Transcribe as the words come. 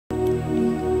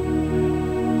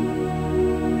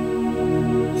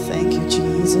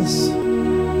Jesus.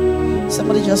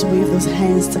 Somebody just wave those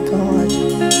hands to God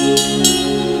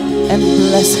and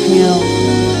bless Him.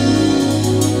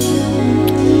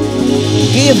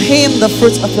 Give Him the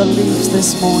fruit of your lips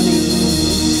this morning.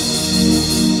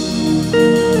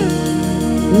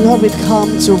 Lord, we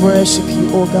come to worship you,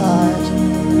 oh God,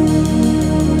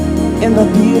 in the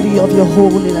beauty of your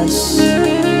holiness.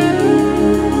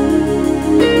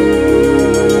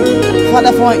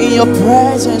 Father, for in your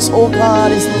presence, oh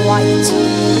God, is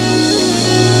light.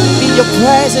 In your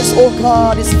presence, oh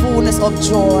God, is fullness of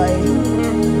joy.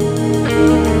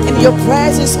 In your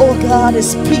presence, oh God,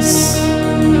 is peace.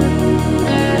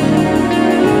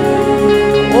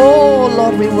 Oh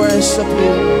Lord, we worship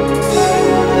you.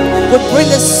 We bring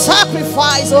the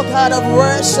sacrifice, oh God, of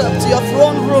worship to your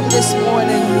throne room this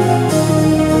morning.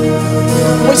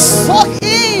 We soak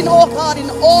in, oh God, in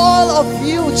all of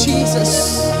you,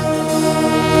 Jesus.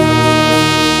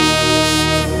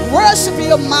 Worship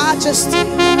your majesty.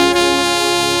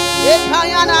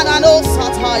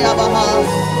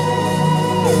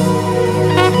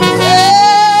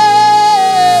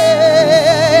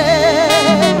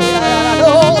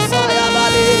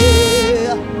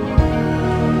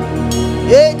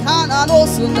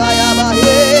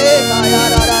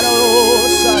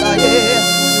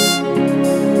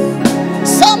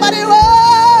 Somebody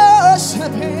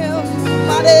worship him.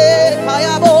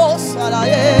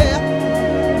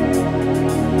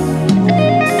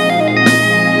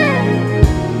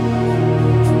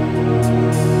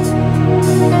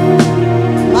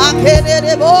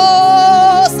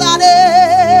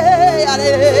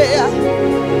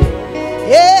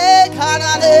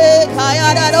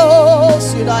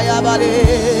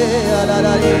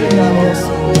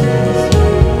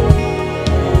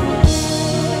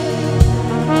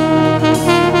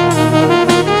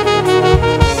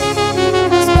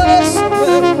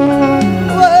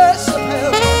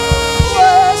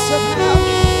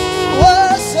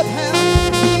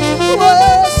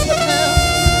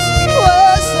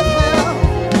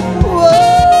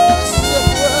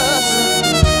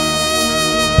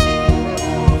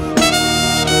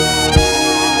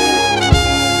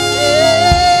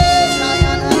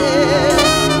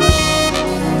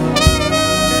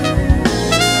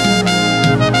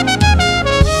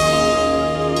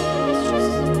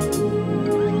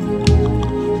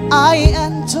 I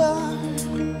enter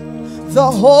the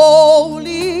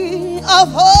holy of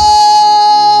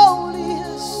holies.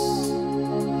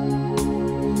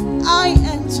 I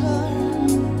enter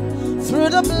through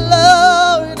the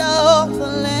blood of the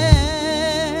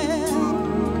Lamb.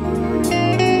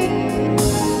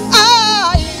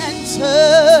 I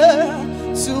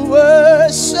enter to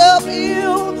worship you,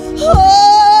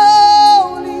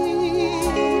 holy.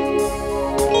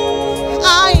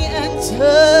 I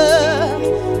enter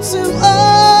to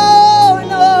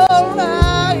honor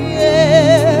I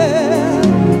am.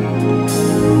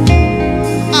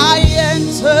 I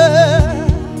enter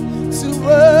to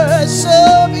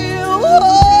worship you,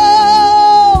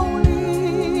 holy.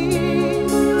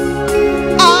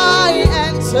 I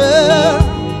enter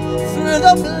through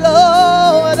the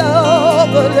blood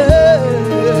of the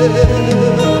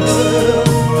Lamb.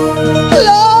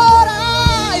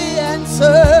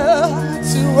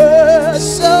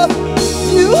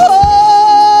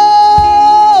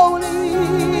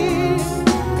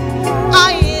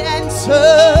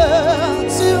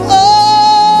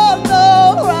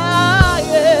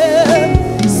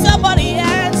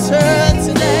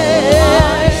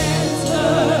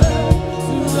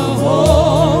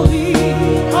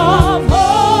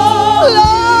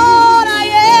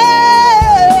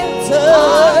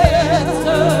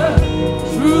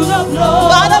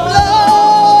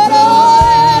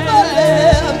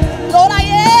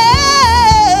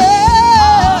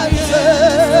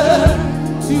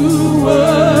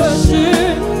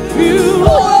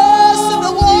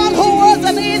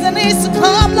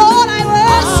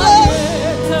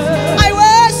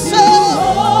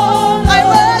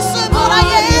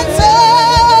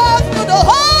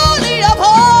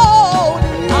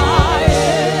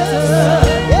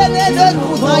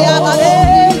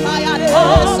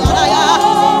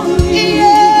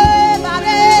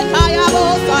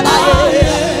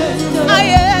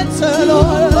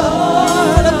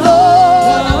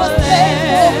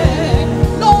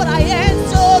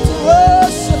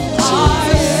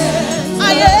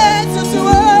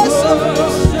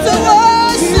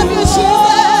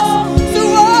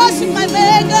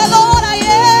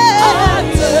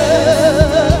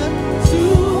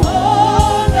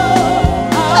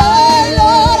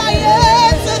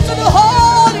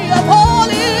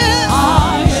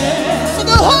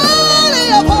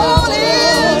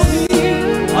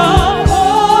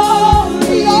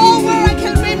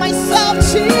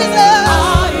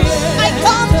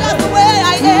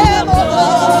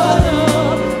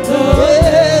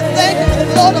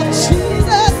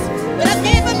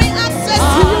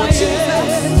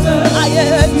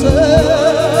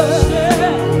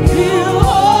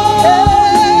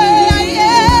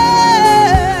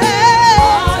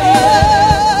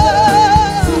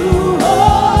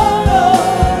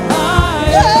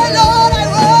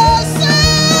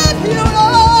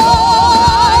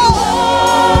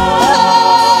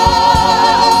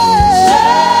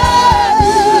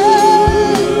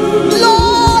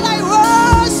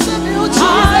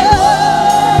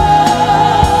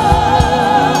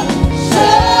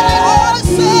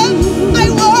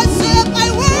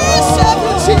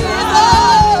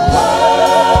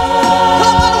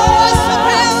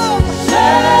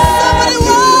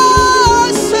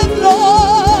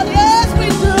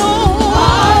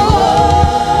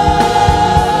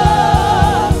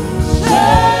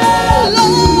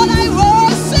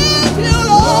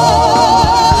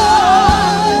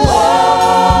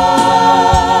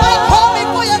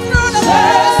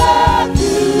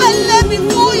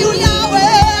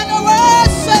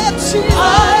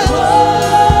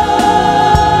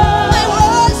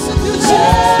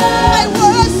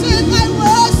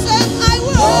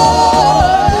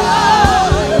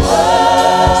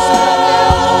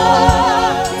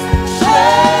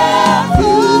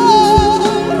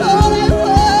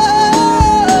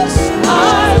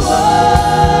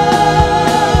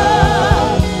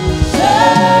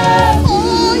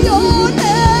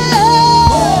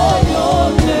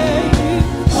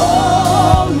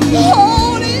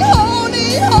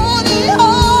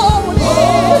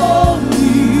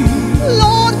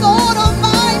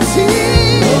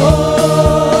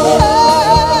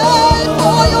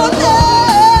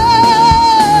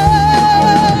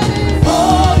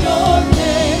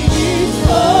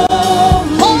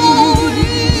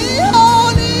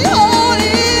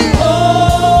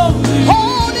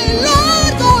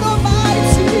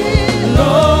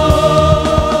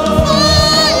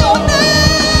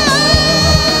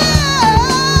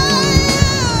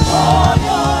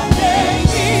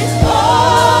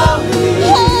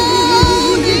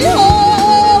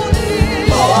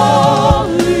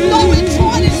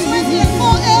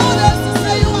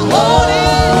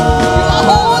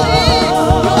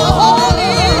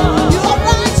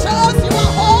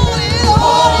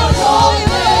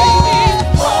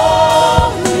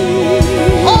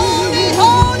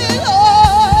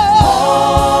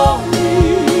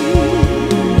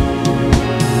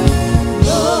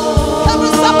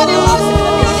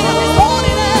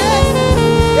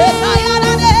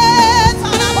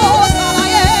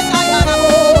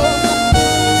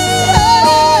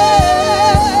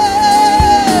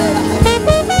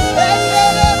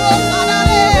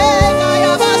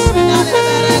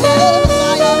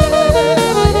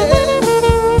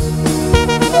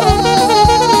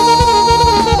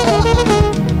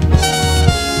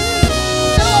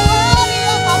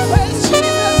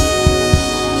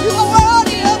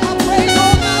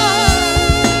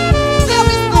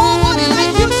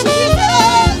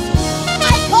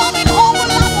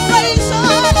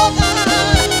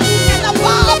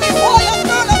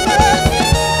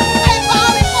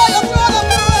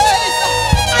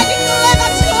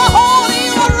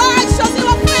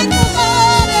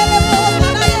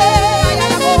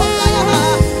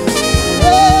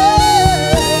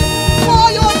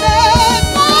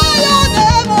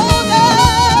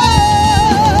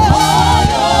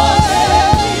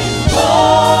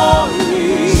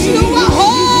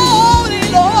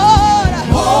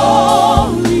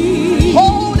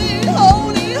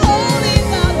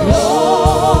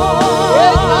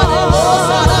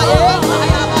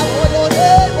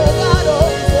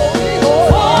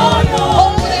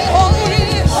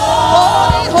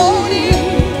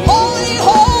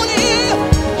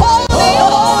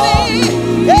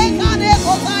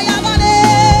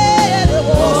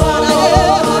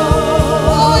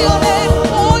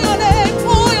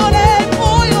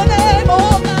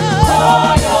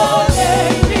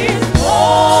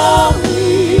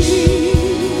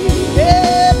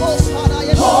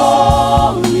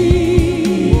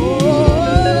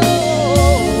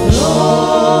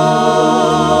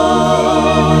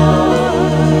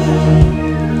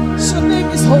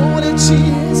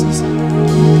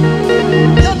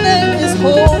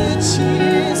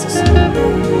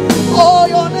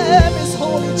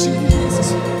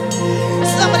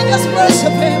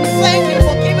 worship him. Thank him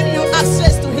for giving you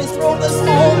access to his throne this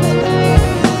morning.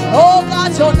 Oh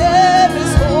God, your name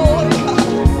is holy.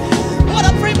 What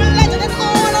a privilege and an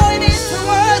honor it is to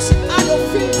worship at your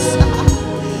feet.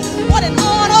 What an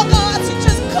honor, God, to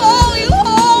just call you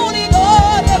holy,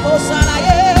 God.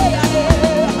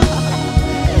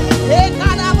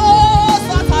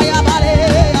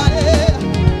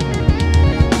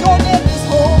 Your name is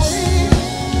holy.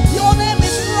 Your name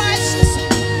is righteous.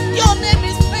 Your name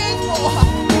is faithful.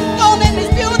 Your name is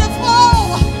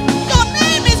beautiful. Your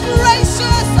name is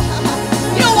gracious.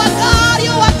 You are God.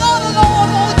 You are God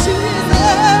alone, oh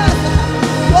Jesus.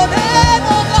 Your name,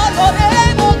 oh God. Your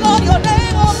name, oh God. Your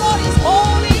name, oh God, is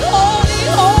holy, holy,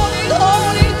 holy,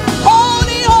 holy,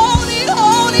 holy, holy,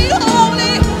 holy,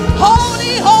 holy,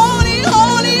 holy, holy,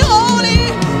 holy, holy.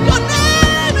 Your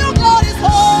name, oh God, is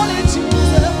holy,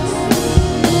 Jesus.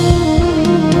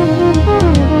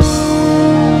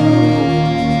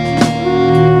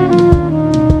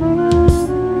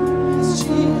 Yes,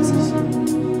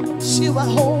 Jesus. You are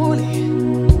holy.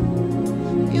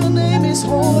 Your name is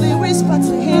holy. Whisper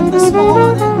to him this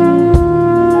morning.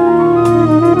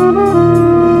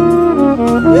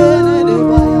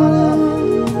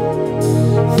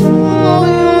 Oh,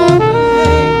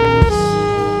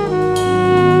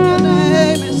 your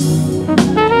name is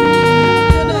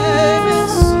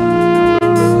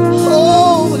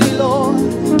holy, Lord.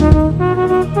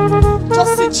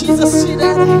 Just see Jesus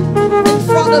seated in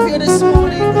front of you this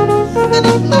morning, and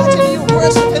imagine you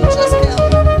worship him just now.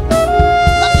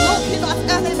 Not looking at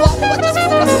anybody, but just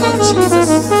focusing on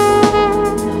Jesus.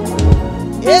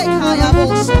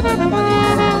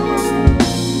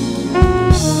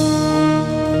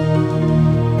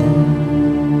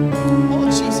 Oh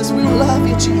Jesus, we love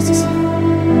you, Jesus.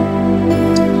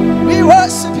 We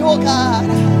worship you, oh God.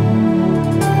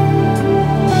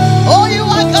 Oh, you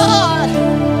are God.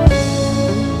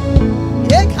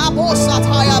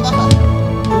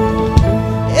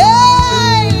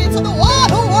 Yay, to the one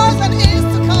who was and is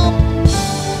to come,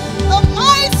 the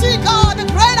mighty God, the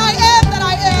great I am that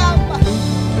I am.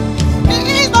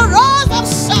 He is the rose of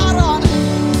Sharon,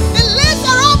 the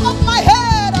lifter up of my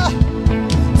head.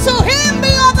 To him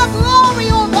be all the glory,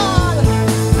 O God,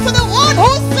 to the one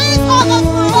who sits on the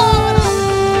throne,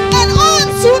 and all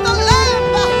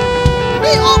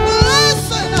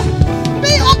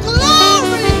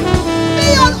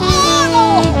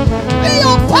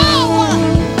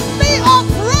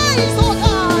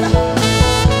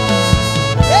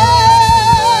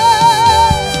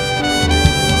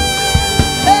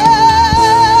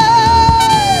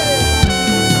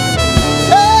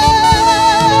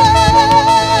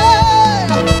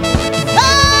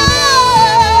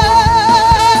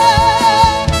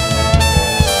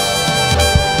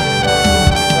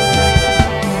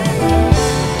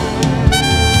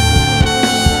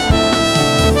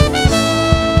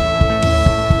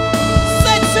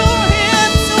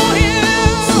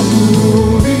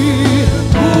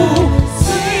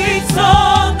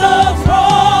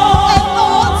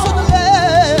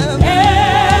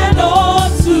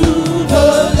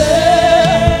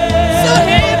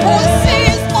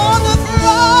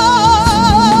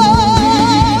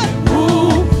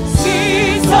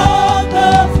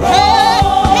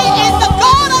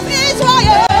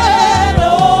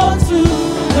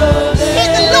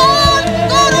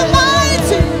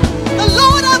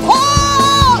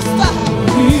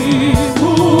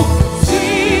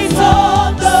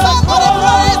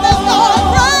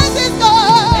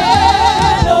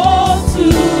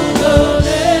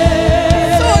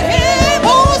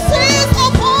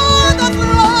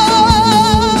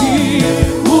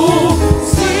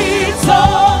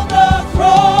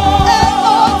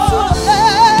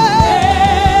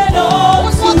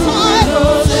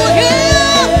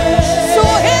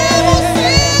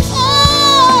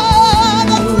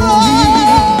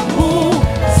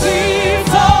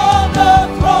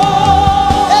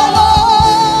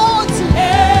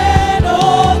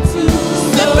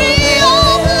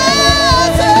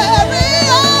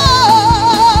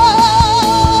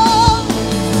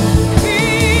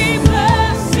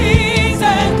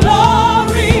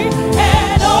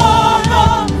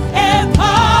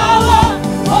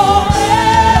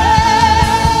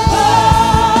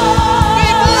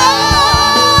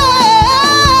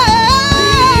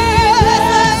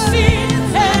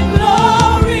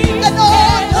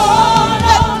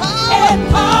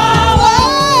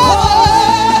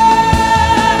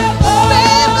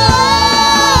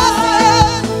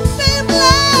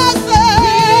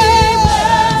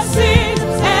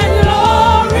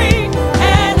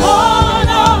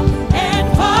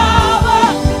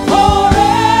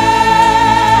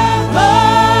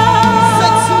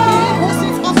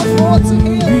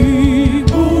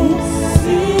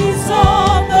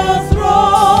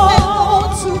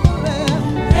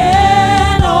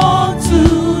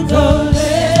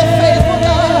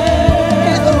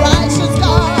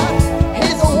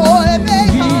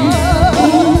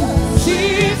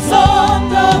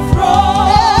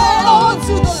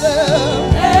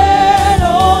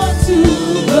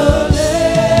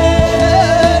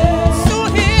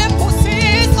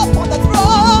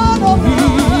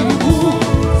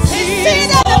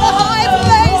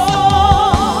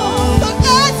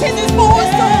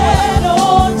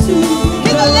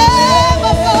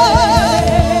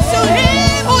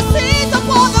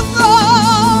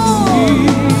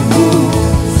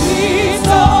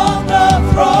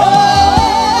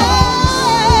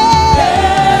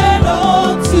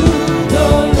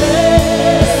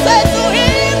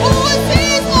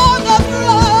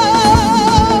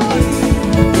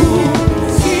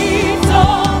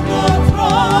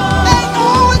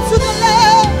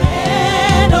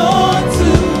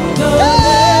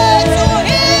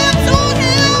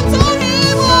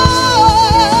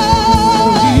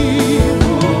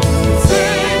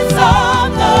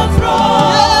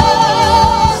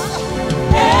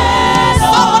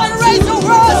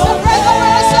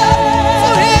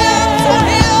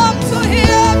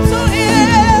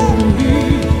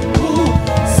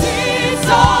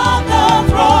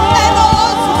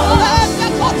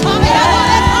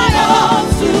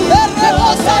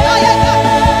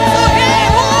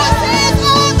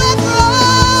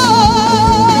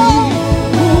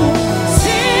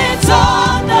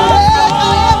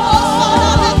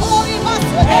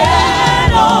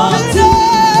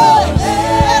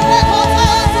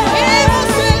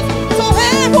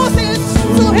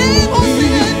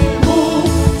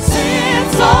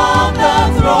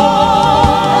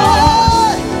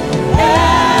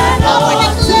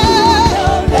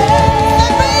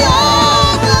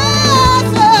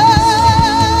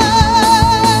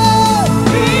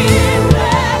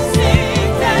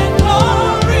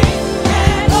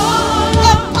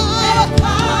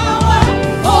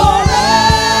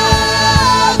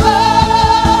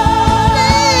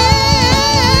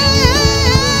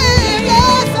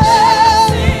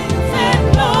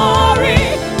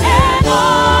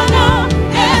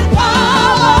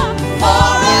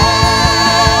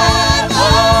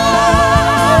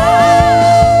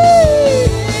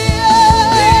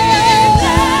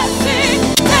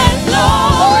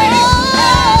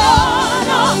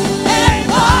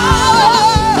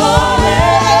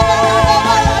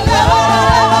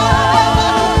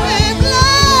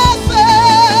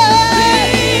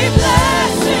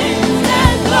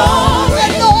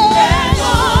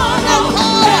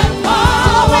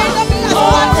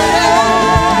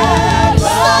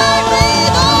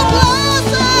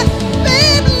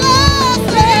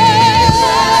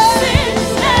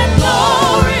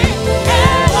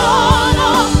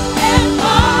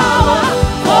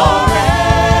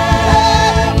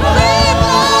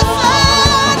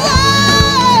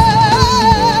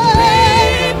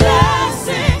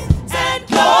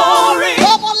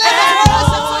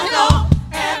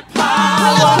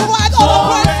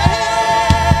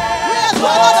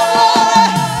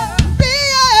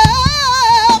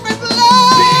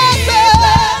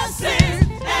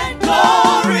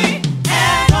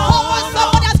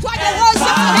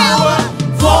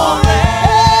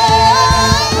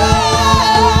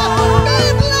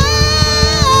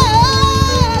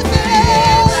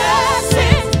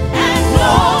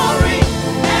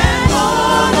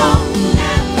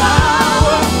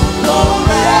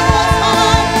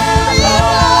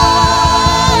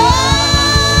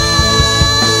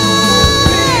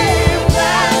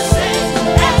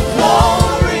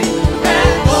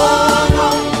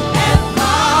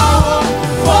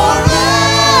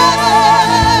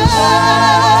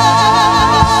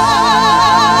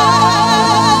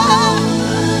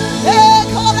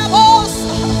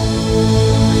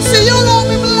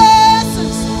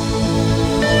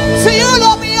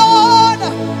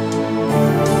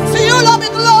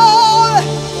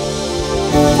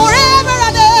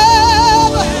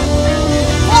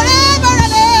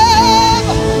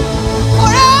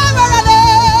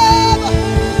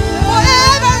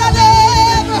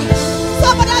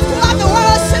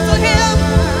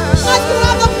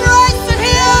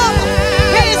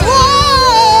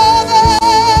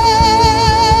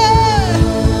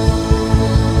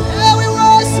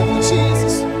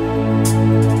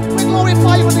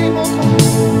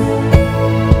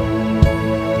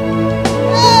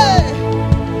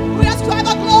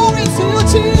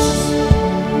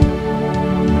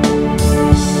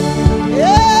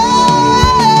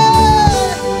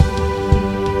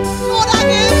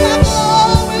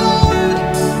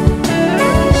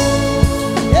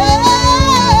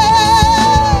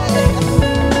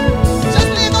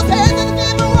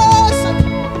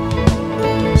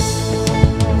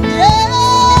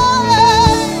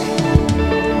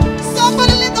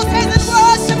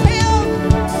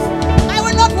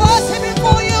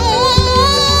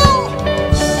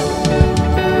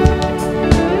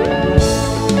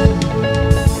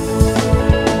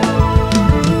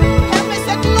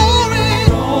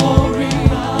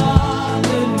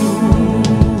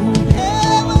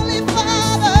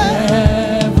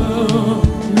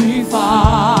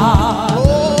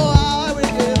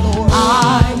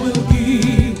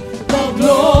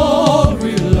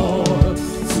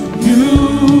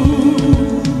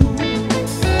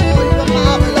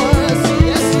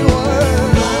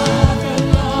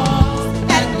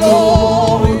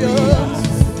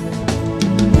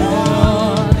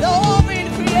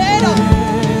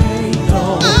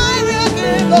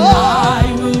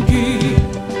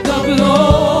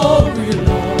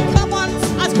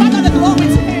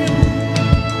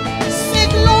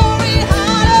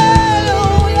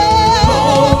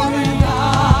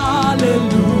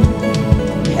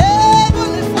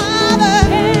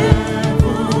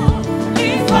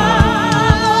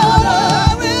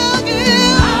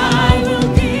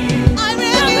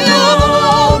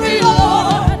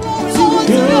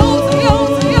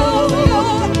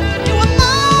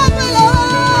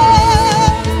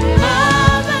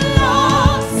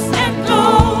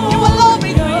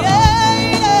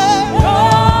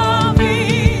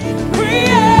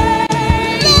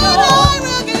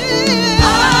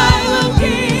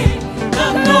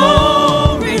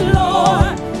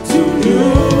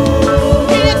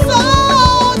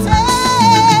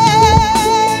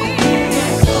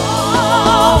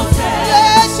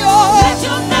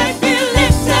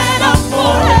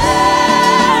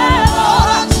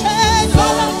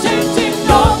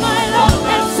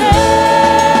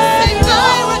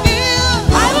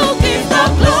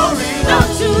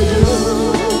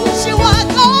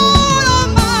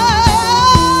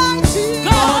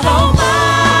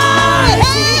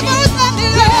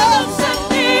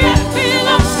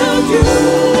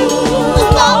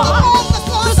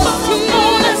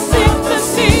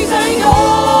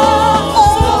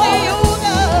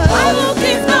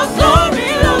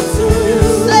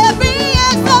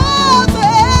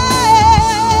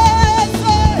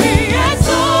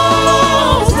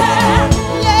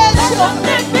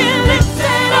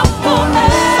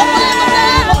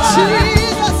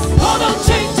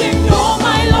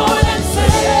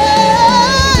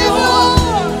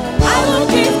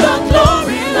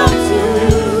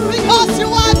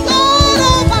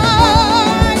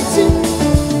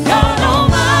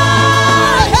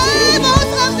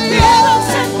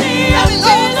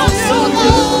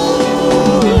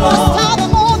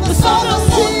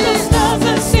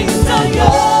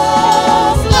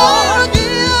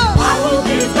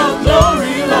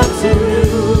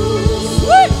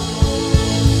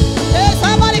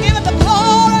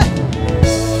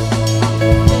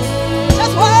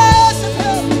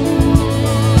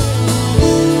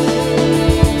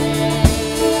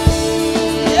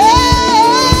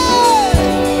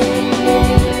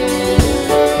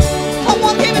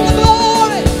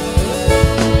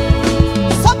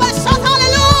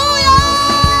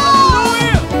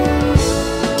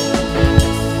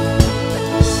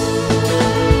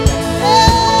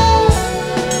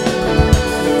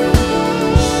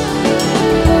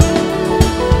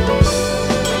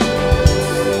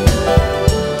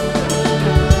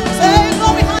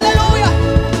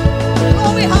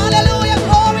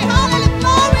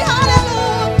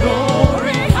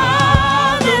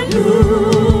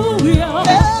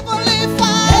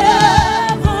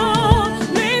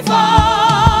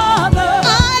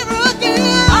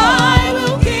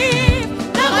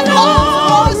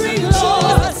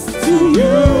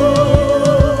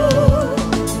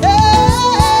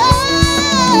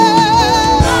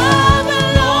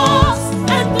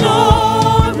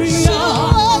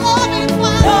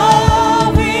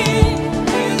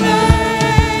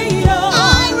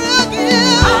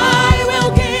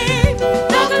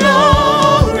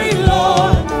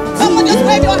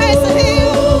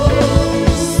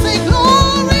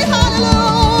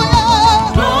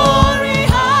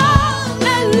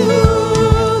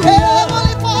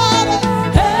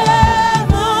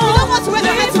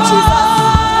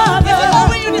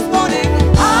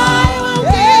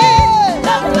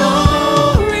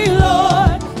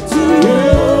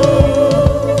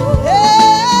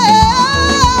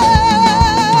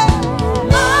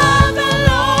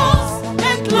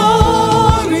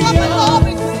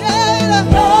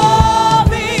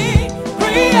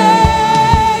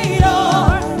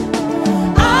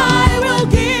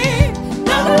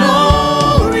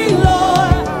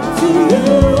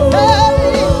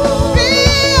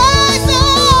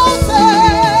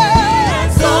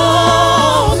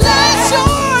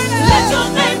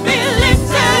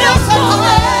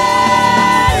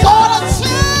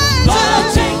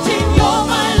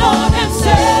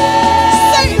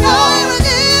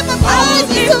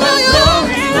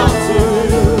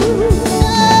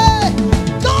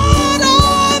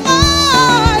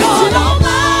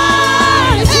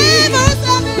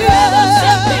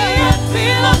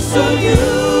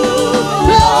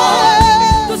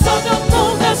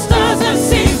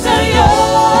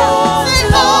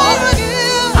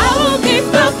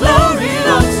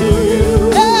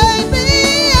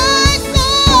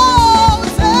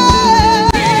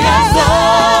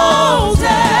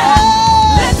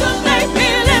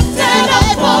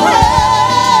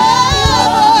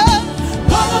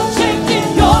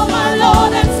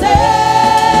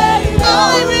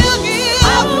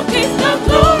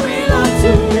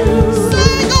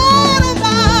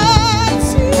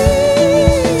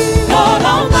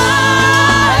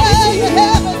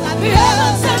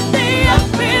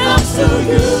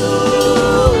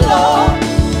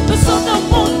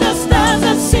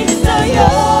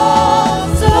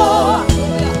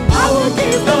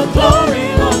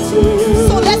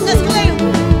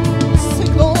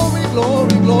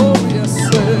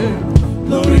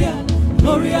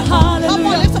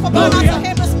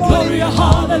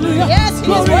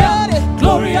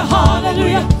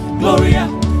hallelujah, Gloria,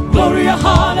 Gloria,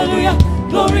 hallelujah,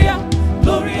 Gloria,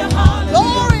 Gloria,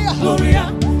 hallelujah, Gloria,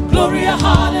 Gloria,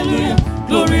 hallelujah,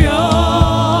 Gloria,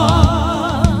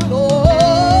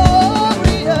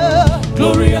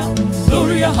 Gloria,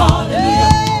 Gloria, hallelujah,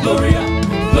 Gloria,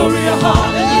 Gloria,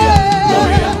 hallelujah,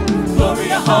 Gloria,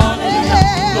 Gloria, hallelujah,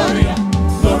 Gloria,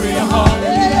 Gloria,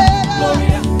 hallelujah,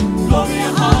 Gloria, Gloria,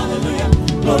 hallelujah,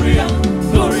 Gloria,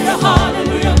 Gloria,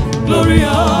 hallelujah,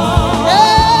 Gloria.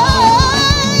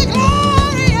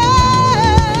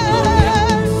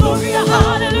 Gloria,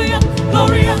 hallelujah,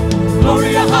 Gloria,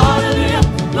 Gloria, hallelujah,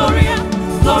 Gloria,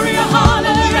 Gloria,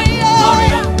 hallelujah,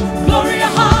 Gloria, Gloria,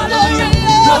 hallelujah,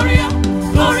 Gloria,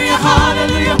 Gloria,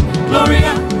 hallelujah,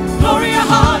 Gloria, Gloria,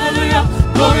 hallelujah,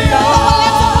 Gloria.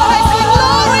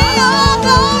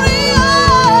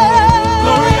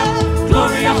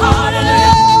 Gloria,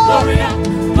 hallelujah, Gloria,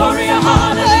 Gloria,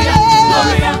 hallelujah,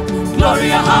 Gloria,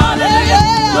 Gloria, hallelujah,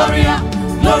 Gloria,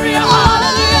 Gloria,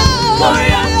 hallelujah,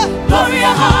 Gloria,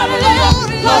 Gloria, hallelujah,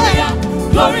 Gloria,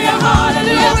 Gloria,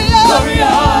 hallelujah,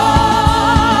 Gloria.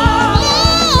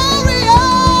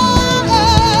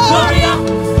 Gloria,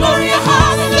 Gloria,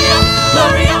 hallelujah,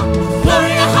 Gloria,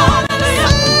 Gloria, hallelujah,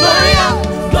 Gloria,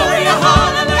 Gloria,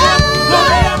 hallelujah,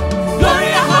 Gloria,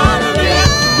 Gloria, hallelujah,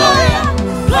 Gloria,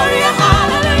 Gloria,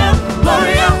 hallelujah,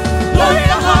 Gloria,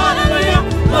 Gloria, hallelujah,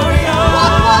 Gloria.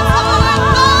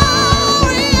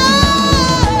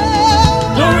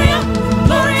 Gloria,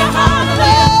 Gloria,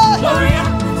 hallelujah, Gloria,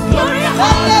 Gloria,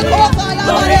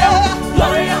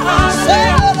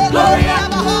 hallelujah, Gloria,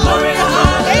 Gloria,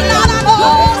 hallelujah,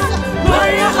 Gloria,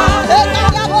 Gloria,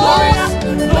 hallelujah, Gloria, hallelujah, Gloria,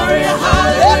 Gloria,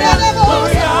 hallelujah,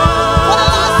 Gloria.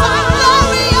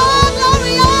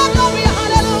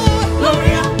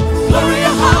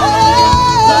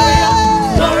 Gloria,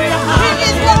 Gloria,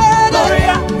 hallelujah,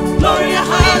 Gloria, Gloria, hallelujah, Gloria, Gloria,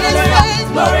 hallelujah,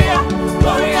 Gloria,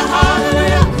 Gloria,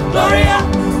 hallelujah, Gloria,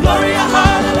 Gloria,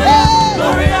 hallelujah,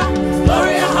 Gloria,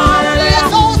 Gloria, hallelujah,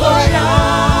 Gloria.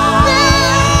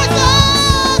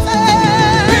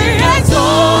 Be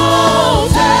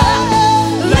exalted,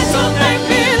 let your name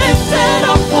be lifted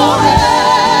up forever.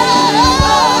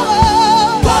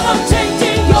 God, I'm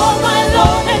changing, you're my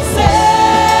Lord and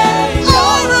Savior.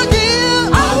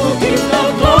 I will give the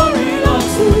glory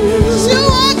unto you.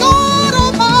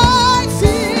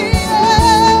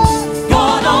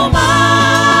 God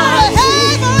Almighty,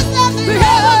 the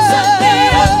heavens and the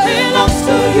earth belongs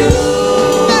to you.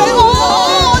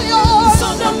 The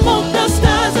sun, the moon, the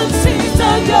stars and seas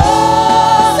are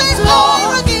yours.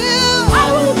 I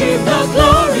will give the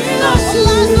glory unto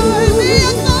you.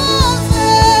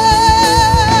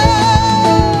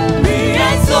 Be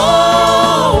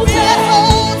exalted,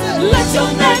 let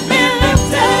your name be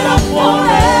lifted up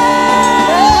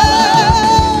forever.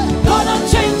 God, I'm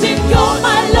changing, you're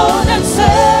my Lord and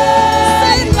Savior.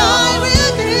 I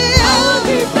will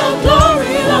give the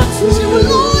glory unto you.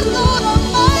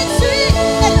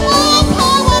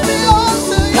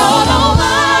 God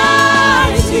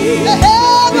Almighty, the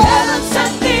heavens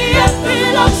and the earth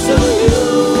belongs to you.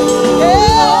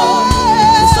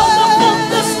 The sun, the moon,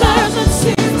 the stars and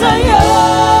seas are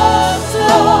yours,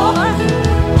 Lord.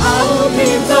 I will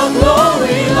give the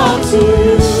glory unto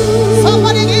you.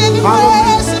 Somebody give him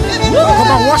praise.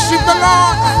 Come on, worship the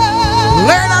Lord.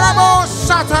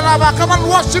 Come on,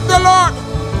 worship the Lord.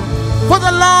 For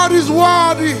the Lord is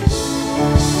worthy.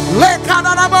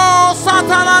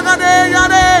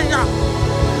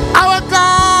 Our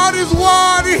God is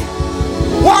worthy.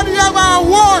 Worthy of our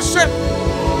worship,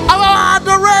 our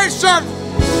adoration.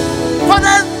 For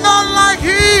there is none like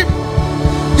Him.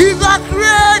 He's our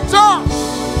creator.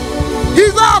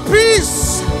 He's our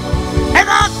peace and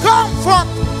our comfort.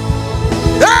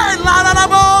 Hey,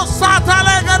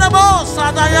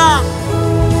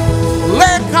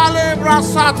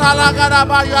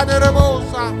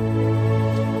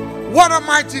 what a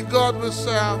mighty God we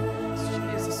serve.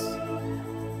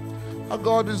 Our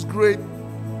God is great.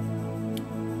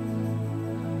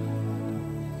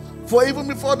 For even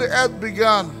before the earth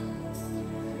began,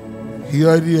 He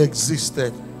already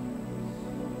existed.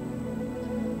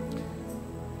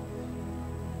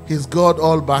 He's God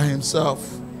all by Himself.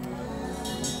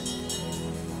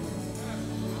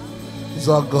 He's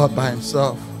all God by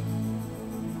Himself.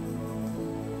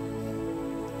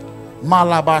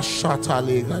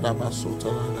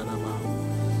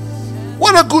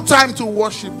 What a good time to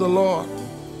worship the Lord.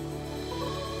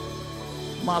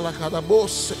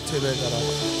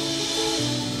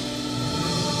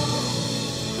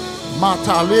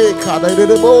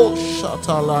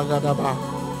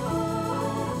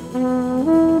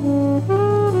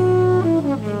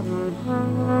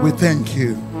 We thank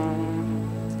you.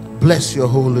 bless your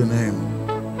holy name.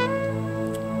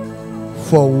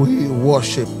 For we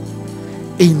worship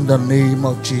in the name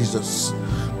of Jesus.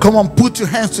 Come on, put your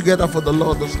hands together for the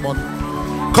Lord this morning.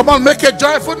 Come on, make a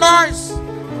joyful noise.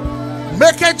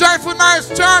 Make a joyful noise,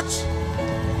 church.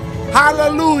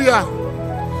 Hallelujah.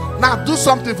 Now do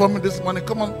something for me this morning.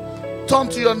 Come on, turn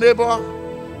to your neighbor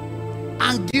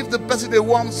and give the person a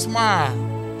warm smile.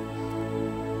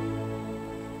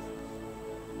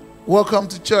 Welcome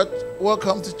to church.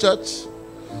 Welcome to church.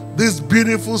 This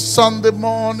beautiful Sunday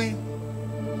morning.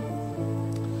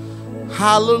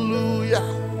 Hallelujah.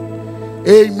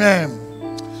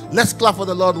 Amen. Let's clap for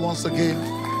the Lord once again.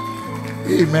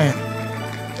 Amen.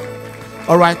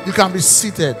 All right, you can be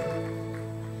seated.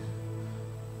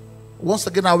 Once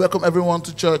again, I welcome everyone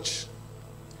to church.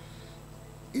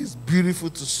 It's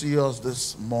beautiful to see us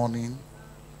this morning.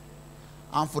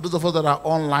 And for those of us that are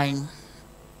online,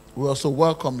 we also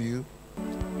welcome you.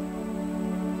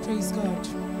 Praise God.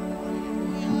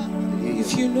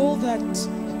 If you know that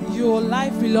your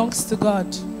life belongs to God,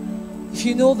 if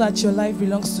you know that your life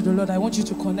belongs to the Lord, I want you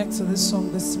to connect to this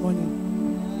song this morning.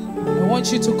 I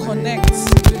want you to connect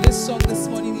with this song this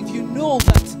morning. If you know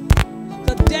that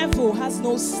the devil has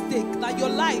no stake, that your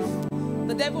life,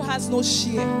 the devil has no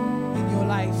share in your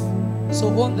life. So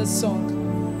own this song.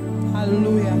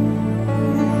 Hallelujah.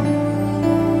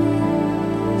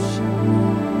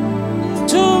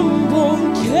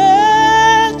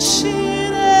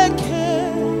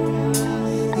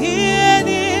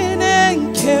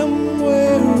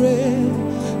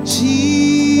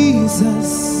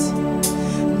 Jesus,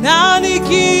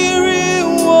 nanikiri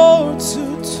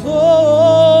wotuto,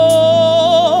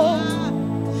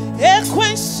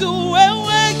 ekwensu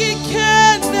ewegi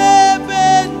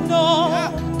kenebeno,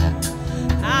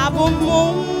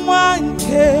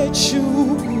 abumwankechu.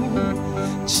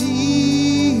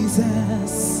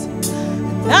 Jesus,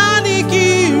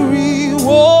 nanikiri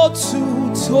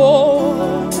wotuto,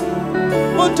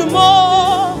 mutumo.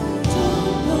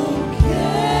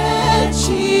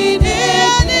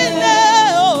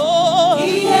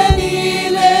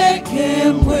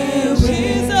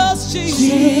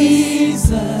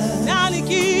 Jesus,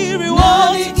 nanikiri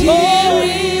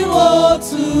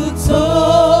wotuto,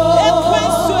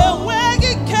 ekwensu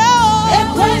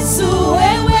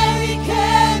ewegi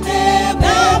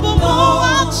kenebeno,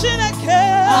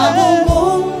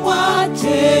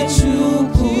 abumwankechu.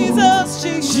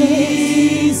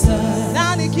 Jesus,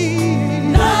 nanikiri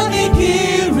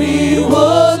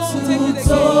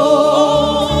wotuto.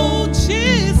 Oh,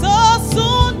 Jesus,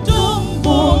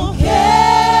 undumbu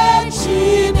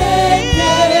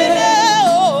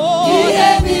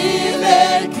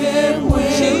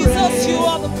Jesus, you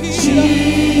are the peace.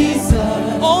 Jesus,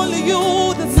 only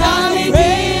you deserve the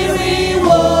praise.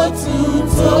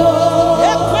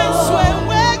 Ekwensu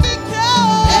ewegi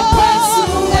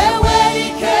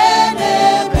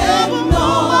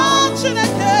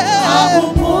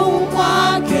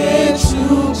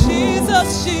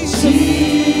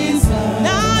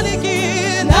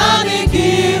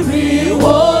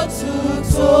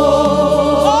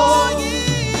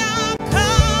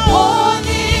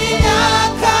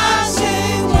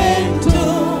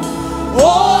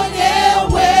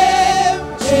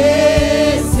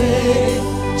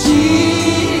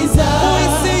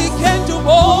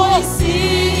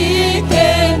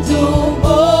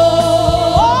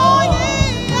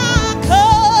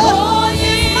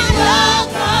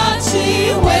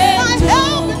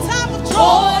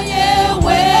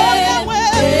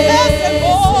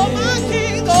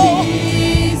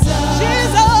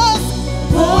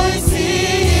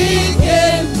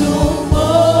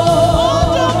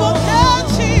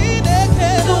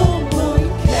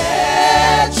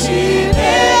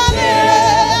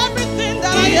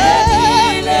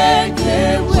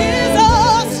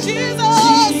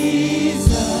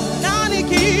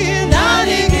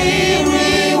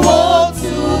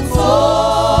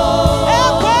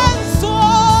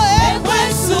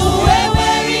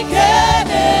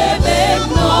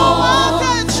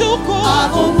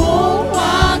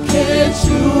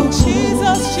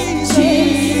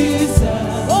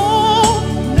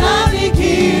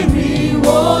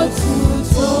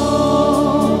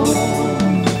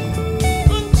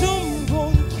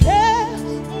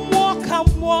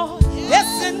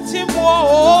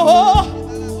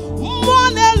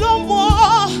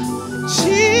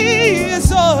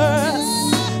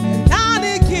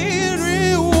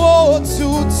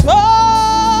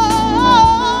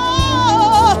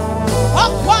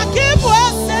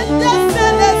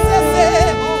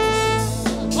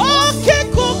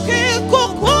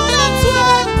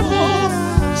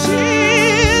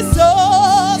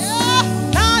Jesus,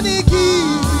 nanikiri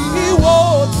wotuto.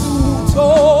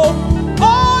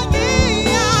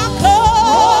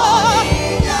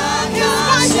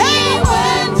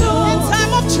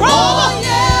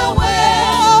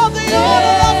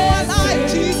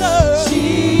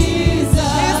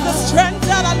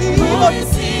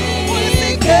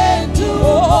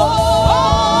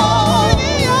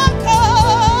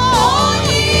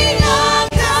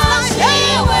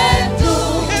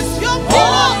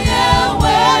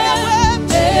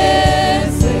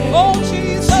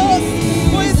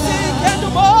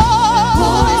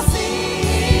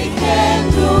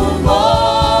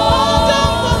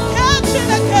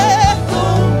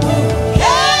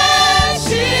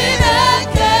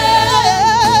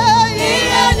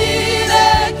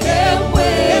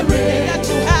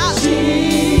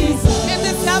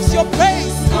 your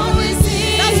praise.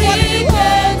 That's what it is.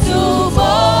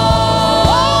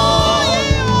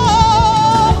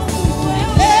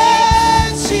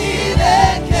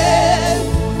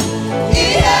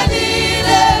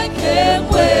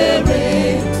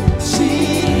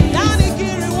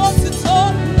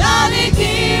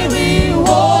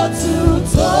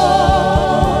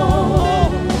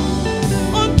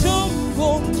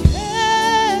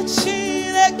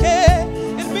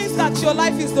 Your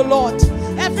life is the Lord.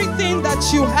 Everything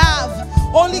that you have,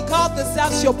 only God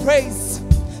deserves your praise.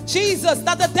 Jesus,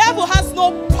 that the devil has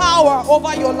no power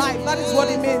over your life. That is what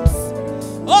it means.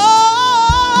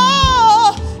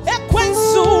 Oh,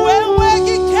 ekwensu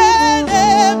enweghị ike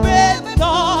n'ebe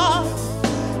nọ.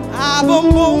 Abụ m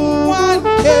nwa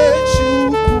nke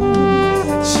Chukwu.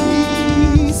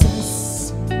 Jesus,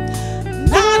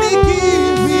 naanị gị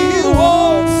bụ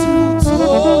otuto.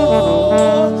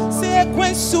 Say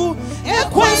ekwensu.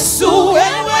 Ekwensu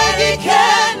enweghị ike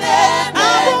n'ebe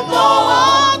nọ.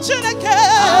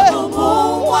 Abụ m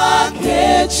nwa nke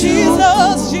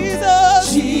Jesus, Jesus,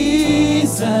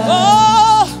 Jesus.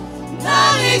 Oh,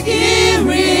 naanị gị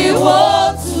bụ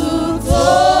otuto.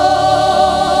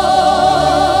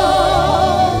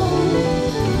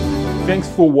 Thanks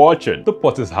for watching the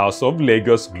Potter's House of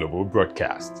Lagos Global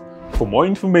Broadcast. For more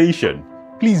information,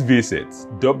 please visit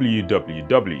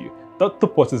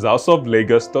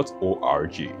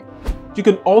www.thepottershouseoflagos.org. You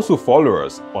can also follow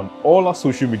us on all our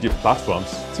social media platforms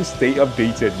to stay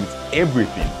updated with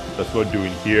everything that we're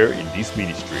doing here in this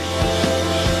ministry.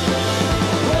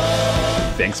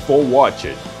 Thanks for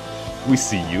watching. We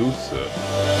see you soon.